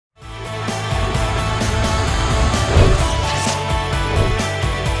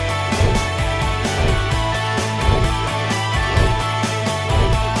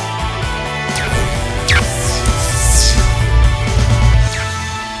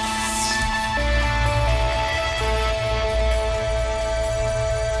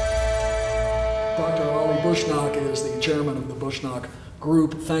chairman of the Bushnak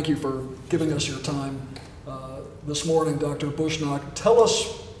Group. Thank you for giving us your time this morning, Dr. Bushnak. Tell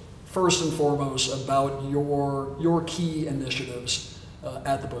us first and foremost about your key initiatives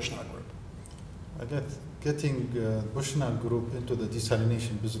at the Bushnak Group. Getting Bushnak Group into the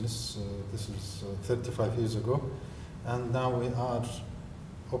desalination business, this is 35 years ago, and now we are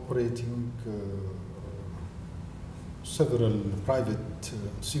operating several private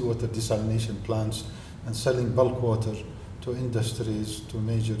seawater desalination plants and selling bulk water to industries, to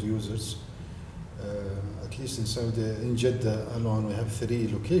major users. At least in Saudi, in Jeddah alone, we have 3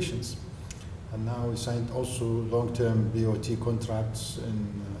 locations. And now we signed also long-term BOT contracts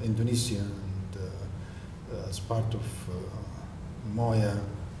in Indonesia and as part of Moya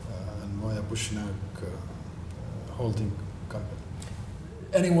and Moya Bushnak holding company.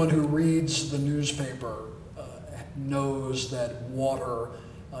 Anyone who reads the newspaper knows that water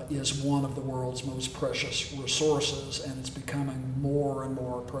is one of the world's most precious resources, and it's becoming more and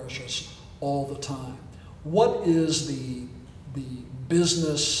more precious all the time. What is the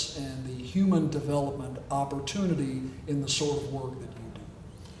business and the human development opportunity in the sort of work that you do?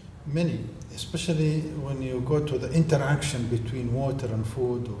 Many, especially when you go to the interaction between water and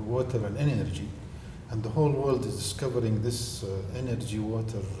food or water and energy. And the whole world is discovering this energy,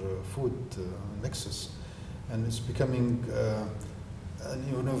 water, food nexus. And it's becoming an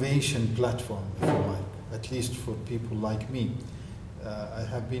innovation platform, if you like, at least for people like me. I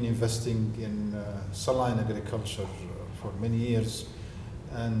have been investing in saline agriculture for many years,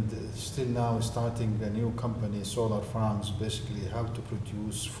 and still now starting a new company, solar farms, basically how to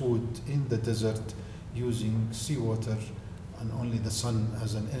produce food in the desert using seawater and only the sun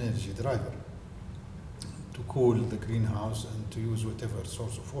as an energy driver to cool the greenhouse and to use whatever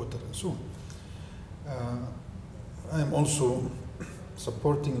source of water and so on. I'm also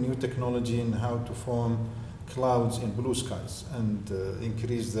supporting new technology in how to form clouds in blue skies and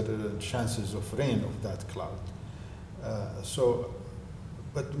increase the chances of rain of that cloud.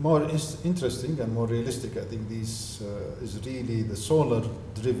 But more interesting and more realistic, I think this is really the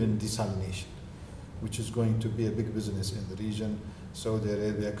solar-driven desalination, which is going to be a big business in the region. Saudi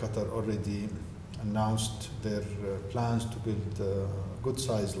Arabia, Qatar already announced their plans to build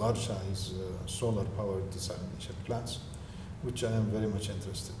good-sized, large-size solar-powered desalination plants, which I am very much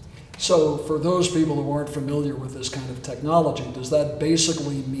interested in. So for those people who aren't familiar with this kind of technology, does that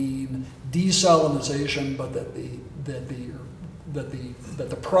basically mean desalination, but that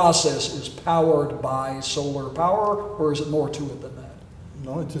the process is powered by solar power, or is it more to it than that?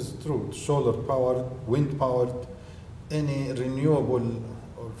 No, it is true. Solar powered, wind powered, any renewable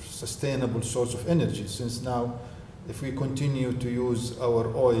or sustainable source of energy, since now if we continue to use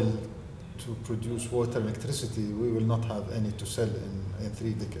our oil to produce water and electricity, we will not have any to sell in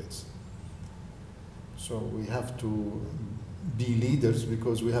 3 decades. So we have to be leaders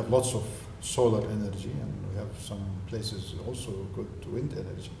because we have lots of solar energy and we have some places also good wind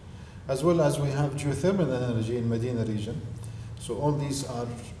energy. As well as we have geothermal energy in Madinah region. So all these are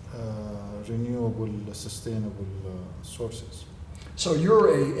renewable, sustainable sources. So you're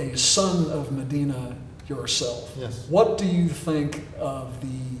a son of Madinah yourself. Yes. What do you think of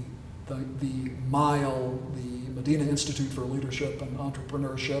the MILE, the Madinah Institute for Leadership and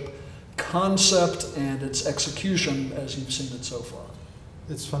Entrepreneurship concept and its execution as you've seen it so far?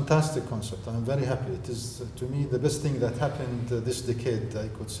 It's a fantastic concept. I'm very happy. It is, to me, the best thing that happened this decade, I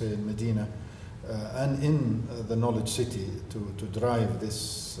could say, in Medina and in the knowledge city to drive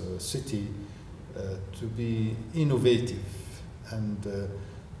this city to be innovative and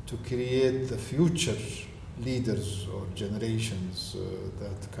to create the future leaders or generations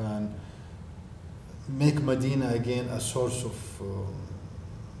that can make Medina again a source of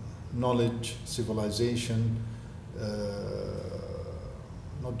knowledge, civilization,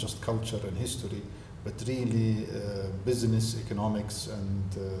 not just culture and history, but really business, economics, and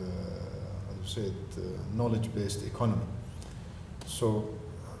as I said, knowledge-based economy. So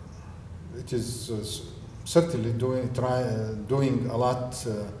it is certainly doing a lot,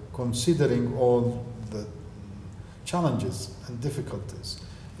 considering all the challenges and difficulties,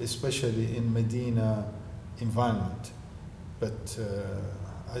 especially in Medina environment. But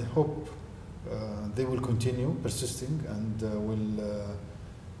I hope they will continue persisting and will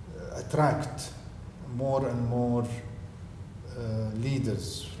attract more and more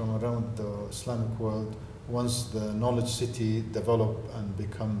leaders from around the Islamic world once the knowledge city develops and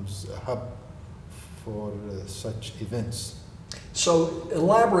becomes a hub for such events. So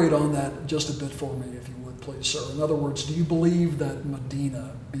elaborate on that just a bit for me, if you would, please, sir. In other words, do you believe that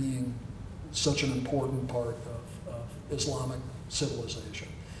Medina, being such an important part of Islamic civilization,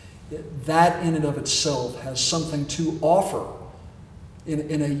 that in and of itself has something to offer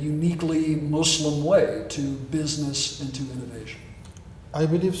in a uniquely Muslim way to business and to innovation. I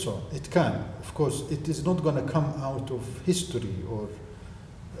believe so. It can. Of course, it is not going to come out of history or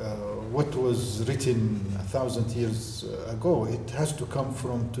what was written 1,000 years ago. It has to come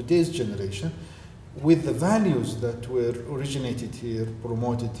from today's generation with the values that were originated here,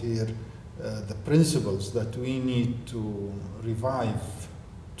 promoted here, the principles that we need to revive,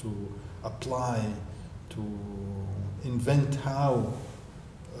 to apply, to invent how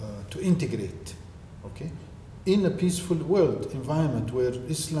to integrate, okay? In a peaceful world environment where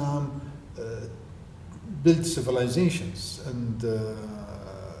Islam built civilizations and the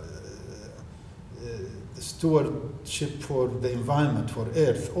stewardship for the environment, for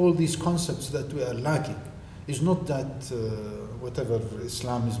earth, all these concepts that we are lacking. It's not that whatever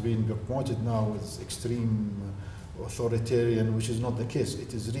Islam is being promoted now is extreme authoritarian, which is not the case.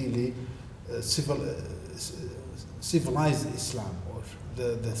 It is really civilized Islam, or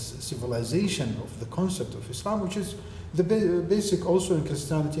the civilization of the concept of Islam, which is the basic also in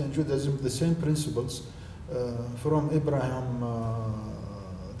Christianity and Judaism, the same principles from Abraham,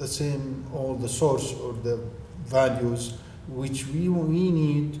 the same, all the source or the values which we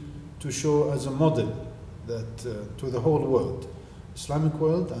need to show as a model that to the whole world, Islamic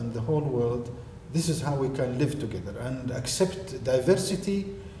world and the whole world. This is how we can live together and accept diversity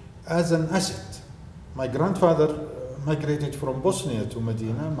as an asset. My grandfather migrated from Bosnia to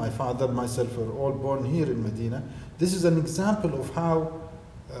Medina. My father, myself were all born here in Medina. This is an example of how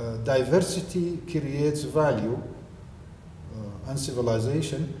diversity creates value and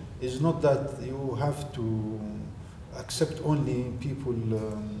civilization. Is not that you have to accept only people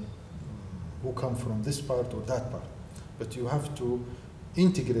who come from this part or that part, but you have to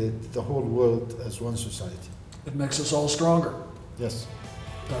integrate the whole world as one society. It makes us all stronger. Yes.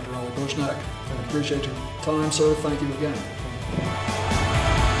 Dr. Ali Bushnak, I appreciate your time, sir. Thank you again.